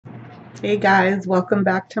Hey guys, welcome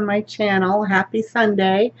back to my channel. Happy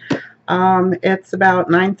Sunday. It's about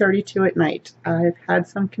 9:32 at night. I've had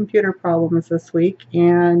some computer problems this week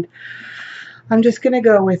and I'm just gonna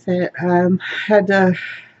go with it. Had to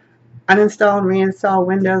uninstall and reinstall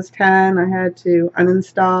Windows 10. I had to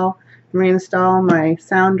uninstall and reinstall my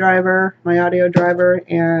sound driver, my audio driver,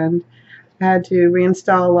 and I had to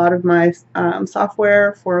reinstall a lot of my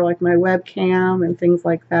software for like my webcam and things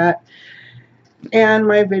like that, and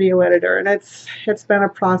my video editor, and it's been a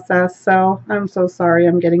process, so I'm so sorry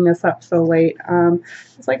I'm getting this up so late.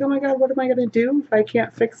 It's like, oh my god, what am I going to do if I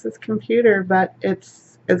can't fix this computer? But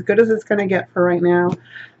it's as good as it's going to get for right now.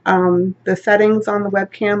 The settings on the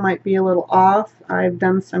webcam might be a little off. I've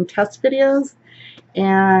done some test videos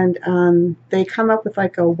and they come up with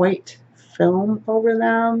like a white film over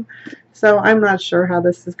them, so I'm not sure how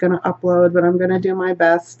this is going to upload, but I'm going to do my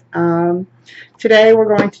best. Today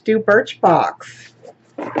we're going to do Birchbox.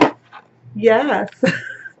 Yes,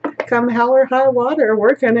 come hell or high water,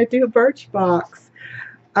 we're going to do Birchbox.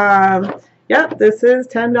 Yep, this is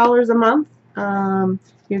 $10 a month.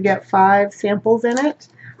 You get 5 samples in it.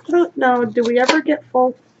 I don't know, do we ever get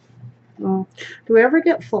full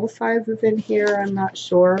sizes in here? I'm not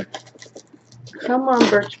sure. Come on,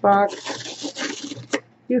 Birchbox.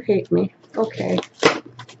 You hate me. Okay.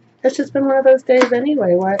 It's just been one of those days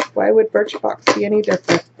anyway. Why would Birchbox be any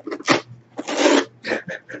different?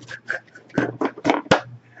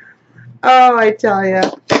 Oh, I tell you.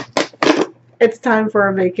 It's time for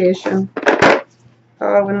a vacation.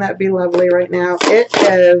 Oh, wouldn't that be lovely right now? It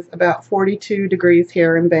is about 42 degrees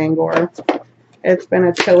here in Bangor. It's been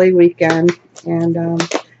a chilly weekend, and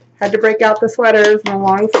had to break out the sweaters and the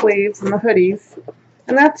long sleeves and the hoodies,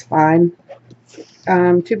 and that's fine.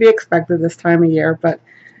 To be expected this time of year, but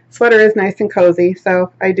sweater is nice and cozy,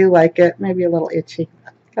 so I do like it. Maybe a little itchy.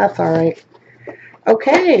 That's all right.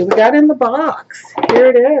 Okay, we got in the box. Here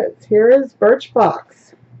it is. Here is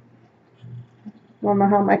Birchbox. I don't know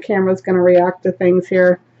how my camera's going to react to things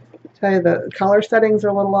here. I'll tell you, the color settings are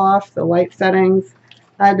a little off, the light settings.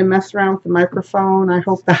 I had to mess around with the microphone. I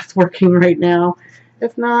hope that's working right now.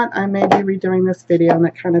 If not, I may be redoing this video and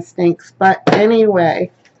it kind of stinks. But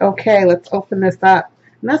anyway, okay, let's open this up.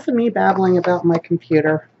 Enough of me babbling about my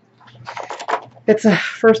computer. It's a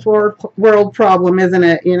first world problem, isn't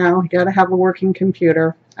it? You know, you got to have a working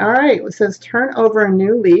computer. All right, it says turn over a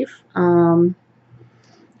new leaf.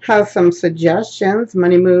 Has some suggestions.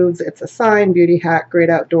 Money moves, it's a sign, beauty hack, great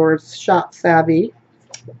outdoors, shop savvy.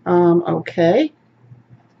 Okay.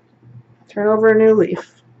 Turn over a new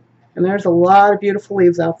leaf. And there's a lot of beautiful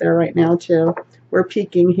leaves out there right now, too. We're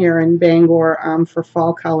peaking here in Bangor for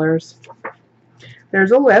fall colors.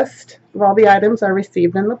 There's a list of all the items I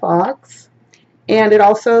received in the box. And it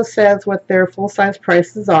also says what their full-size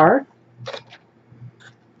prices are.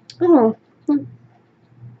 Oh,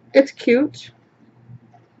 it's cute.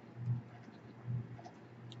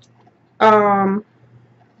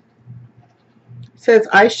 Says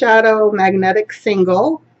eyeshadow magnetic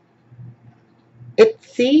single.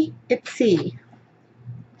 Itsy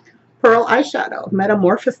pearl eyeshadow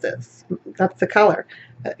metamorphosis. That's the color.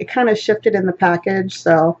 It kind of shifted in the package,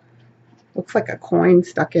 so looks like a coin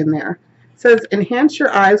stuck in there. It says enhance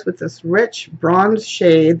your eyes with this rich bronze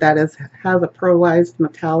shade that has a pearlized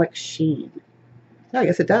metallic sheen. Yeah, I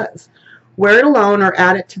guess it does. Wear it alone or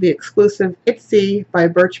add it to the exclusive Itsy by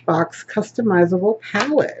Birchbox customizable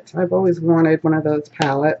palette. I've always wanted one of those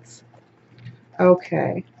palettes.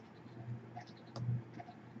 Okay.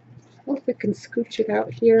 Well, if we can scooch it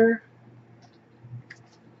out here.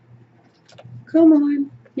 Come on,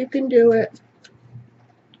 you can do it.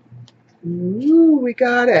 Ooh, we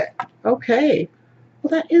got it. Okay. Well,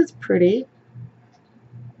 that is pretty.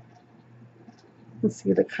 You can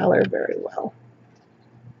see the color very well.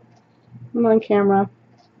 Come on, camera.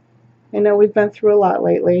 I know we've been through a lot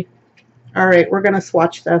lately. All right, we're going to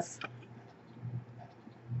swatch this.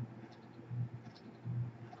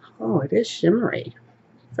 Oh, it is shimmery.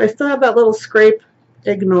 If I still have that little scrape,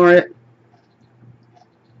 ignore it.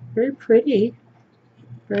 Very pretty.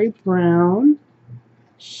 Very brown.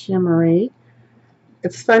 Shimmery.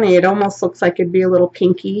 It's funny, it almost looks like it'd be a little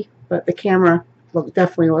pinky, but the camera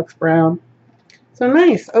definitely looks brown. So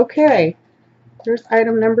nice. Okay. There's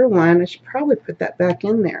item number 1. I should probably put that back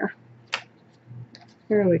in there.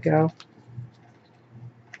 Here we go.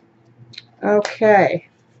 Okay.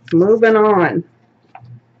 Moving on.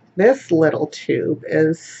 This little tube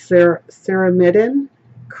is Ceramidin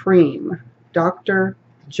Cream Dr.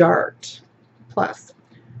 Jart Plus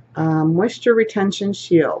Moisture Retention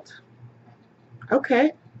Shield.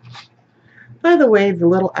 Okay. By the way, the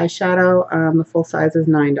little eyeshadow, the full size is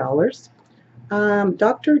 $9.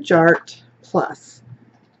 Dr. Jart Plus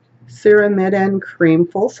Ceramidin Cream,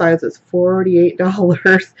 full size is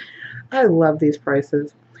 $48. I love these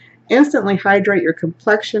prices. Instantly hydrate your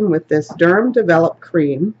complexion with this derm-developed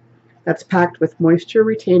cream that's packed with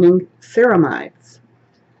moisture-retaining ceramides.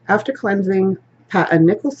 After cleansing, pat a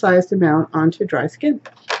nickel-sized amount onto dry skin.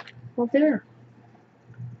 Well, there.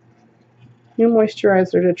 New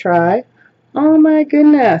moisturizer to try. Oh my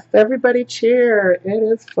goodness. Everybody cheer. It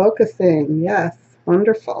is focusing. Yes.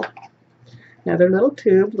 Wonderful. Another little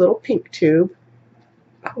tube, little pink tube.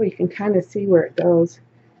 Oh, you can kind of see where it goes.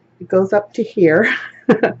 It goes up to here.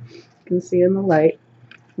 You can see in the light.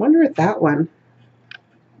 Wonder if that one.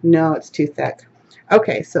 No, it's too thick.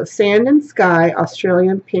 Okay, so Sand and Sky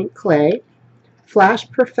Australian Pink Clay.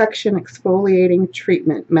 Flash Perfection Exfoliating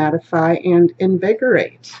Treatment. Mattify and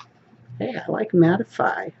Invigorate. Hey, I like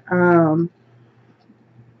Mattify.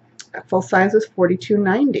 Full size is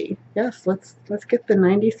 $42.90. Yes, let's get the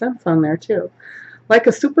 90 cents on there too. Like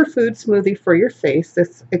a superfood smoothie for your face,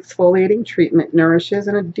 this exfoliating treatment nourishes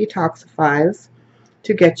and detoxifies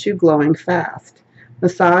to get you glowing fast.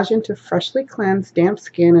 Massage into freshly cleansed damp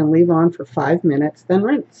skin and leave on for 5 minutes, then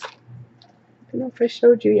rinse. I don't know if I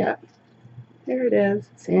showed you yet. There it is.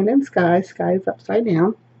 Sand and Sky. Sky is upside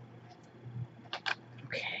down.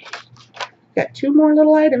 Okay. Got 2 more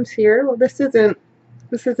little items here. Well, this isn't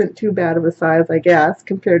too bad of a size, I guess,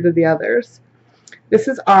 compared to the others. This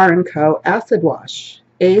is R&Co Acid Wash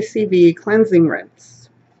ACV Cleansing Rinse.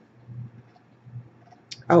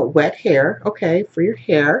 Oh, wet hair. Okay, for your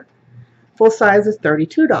hair. Full size is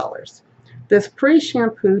 $32. This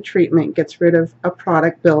pre-shampoo treatment gets rid of a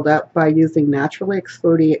product buildup by using naturally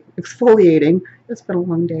exfoliating, it's been a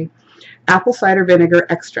long day, apple cider vinegar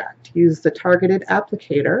extract. Use the targeted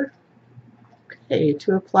applicator, okay,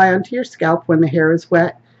 to apply onto your scalp when the hair is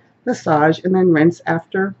wet. Massage and then rinse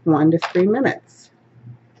after 1 to 3 minutes.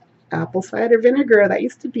 Apple cider vinegar, that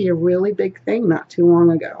used to be a really big thing not too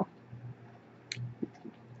long ago.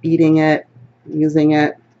 Eating it, using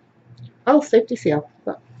it. Oh, safety seal.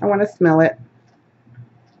 I want to smell it.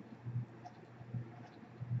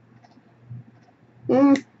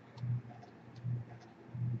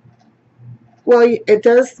 Well, it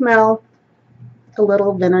does smell a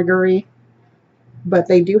little vinegary, but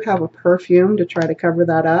they do have a perfume to try to cover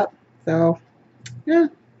that up. So, yeah.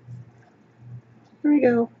 There we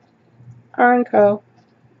go. R&Co.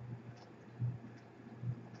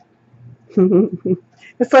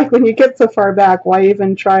 It's like when you get so far back, why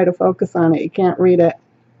even try to focus on it? You can't read it.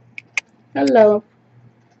 Hello.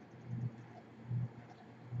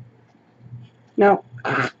 No.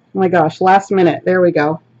 Oh my gosh, last minute. There we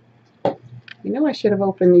go. You know, I should have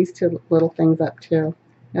opened these 2 little things up too.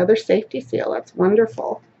 Another safety seal. That's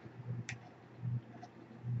wonderful.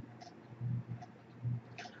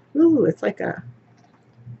 Ooh, it's like a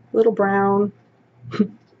little brown.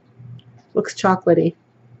 Looks chocolatey.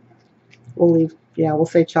 We'll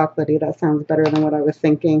say chocolatey. That sounds better than what I was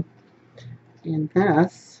thinking. And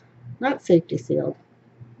that's not safety sealed.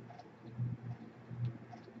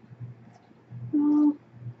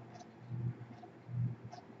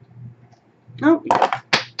 Oh,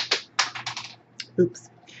 oops.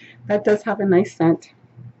 That does have a nice scent.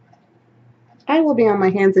 I will be on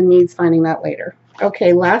my hands and knees finding that later.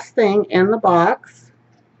 Okay, last thing in the box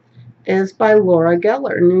is by Laura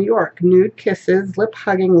Geller, New York. Nude Kisses Lip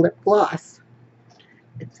Hugging Lip Gloss.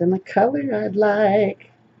 It's in the color I'd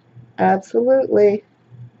like. Absolutely.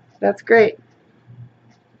 That's great.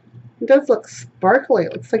 It does look sparkly.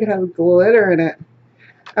 It looks like it has glitter in it.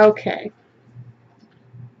 Okay.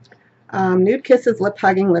 Nude Kisses Lip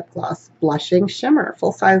Hugging Lip Gloss. Blushing Shimmer.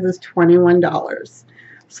 Full size is $21.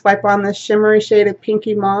 Swipe on this shimmery shade of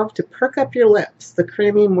pinky mauve to perk up your lips. The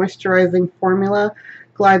creamy moisturizing formula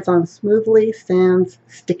glides on smoothly, sans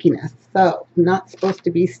stickiness. So, not supposed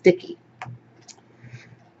to be sticky.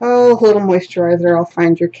 Oh, little moisturizer. I'll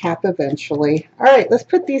find your cap eventually. Alright, let's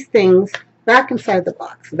put these things back inside the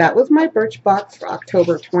box. That was my Birchbox for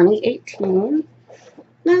October 2018.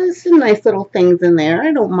 Now, there's some nice little things in there.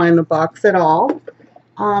 I don't mind the box at all.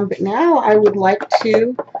 But now I would like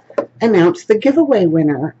to announce the giveaway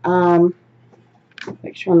winner.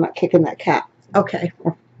 Make sure I'm not kicking that cat. Okay,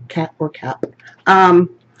 or cat or cap. I'm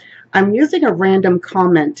using a random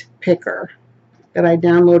comment picker that I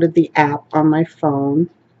downloaded the app on my phone.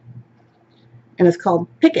 And it's called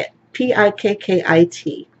Pickit,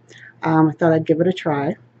 P-I-K-K-I-T. I thought I'd give it a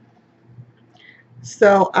try.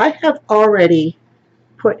 So I have already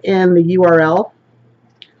put in the URL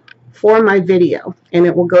for my video, and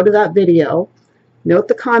it will go to that video, note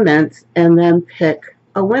the comments, and then pick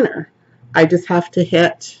a winner. I just have to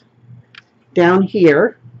hit down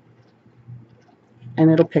here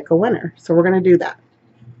and it'll pick a winner. So we're going to do that.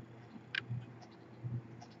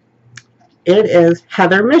 It is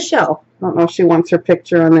Heather Michelle. I don't know if she wants her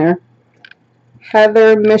picture on there.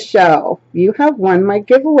 Heather Michelle, you have won my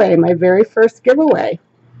giveaway, my very first giveaway.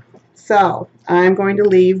 So I'm going to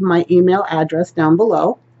leave my email address down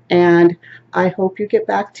below, and I hope you get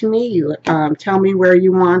back to me. You tell me where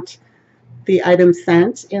you want the item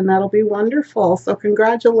sent, and that'll be wonderful. So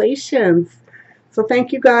congratulations. So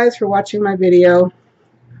thank you guys for watching my video.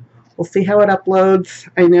 We'll see how it uploads.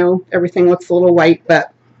 I know everything looks a little white,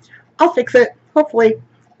 but I'll fix it, hopefully.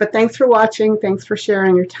 But thanks for watching. Thanks for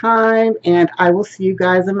sharing your time, and I will see you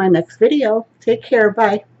guys in my next video. Take care.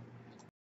 Bye.